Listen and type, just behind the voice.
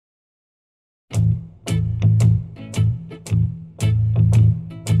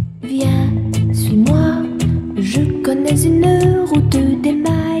Je connais une route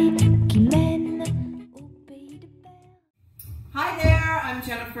d'émail qui mène au pays de Père. Hi there, I'm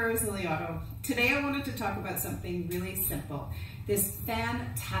Jennifer Ziliotto. Today I wanted to talk about something really simple. This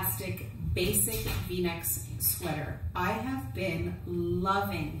fantastic basic V-neck sweater. I have been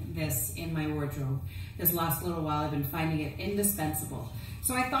loving this in my wardrobe. This last little while I've been finding it indispensable.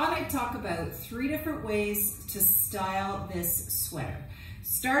 So I thought I'd talk about 3 different ways to style this sweater.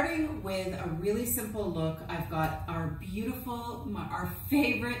 Starting with a really simple look, I've got our beautiful, our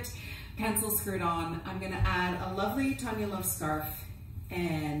favorite pencil skirt on. I'm gonna add a lovely Tanya Love scarf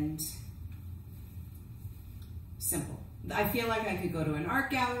and simple. I feel like I could go to an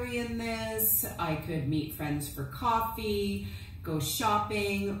art gallery in this. I could meet friends for coffee, go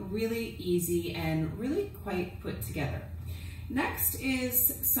shopping, really easy and really quite put together. Next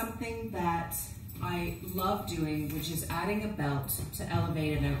is something that I love doing, which is adding a belt to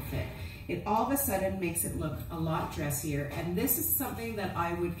elevate an outfit. It all of a sudden makes it look a lot dressier, and this is something that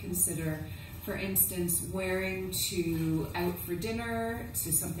I would consider, for instance, wearing out for dinner,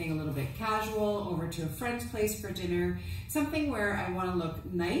 to something a little bit casual, over to a friend's place for dinner, something where I want to look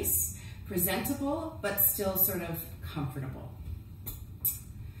nice, presentable, but still sort of comfortable.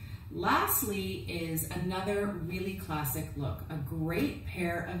 Lastly is another really classic look, a great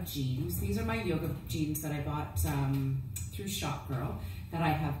pair of jeans. These are my yoga jeans that I bought through Shopgirl that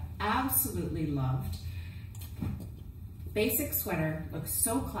I have absolutely loved. Basic sweater, looks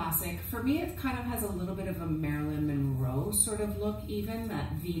so classic. For me, it kind of has a little bit of a Marilyn Monroe sort of look, even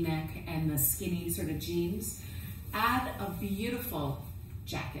that V-neck and the skinny sort of jeans. Add a beautiful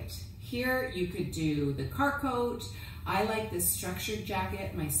jacket. Here you could do the car coat. I like this structured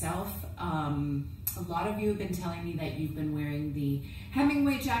jacket myself. A lot of you have been telling me that you've been wearing the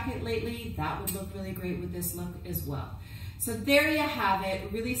Hemingway jacket lately. That would look really great with this look as well. So there you have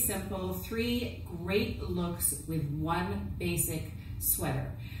it, really simple, 3 great looks with 1 basic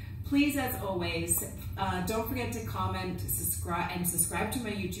sweater. Please, as always, don't forget to comment, subscribe to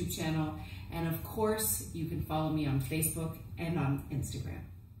my YouTube channel. And of course, you can follow me on Facebook and on Instagram.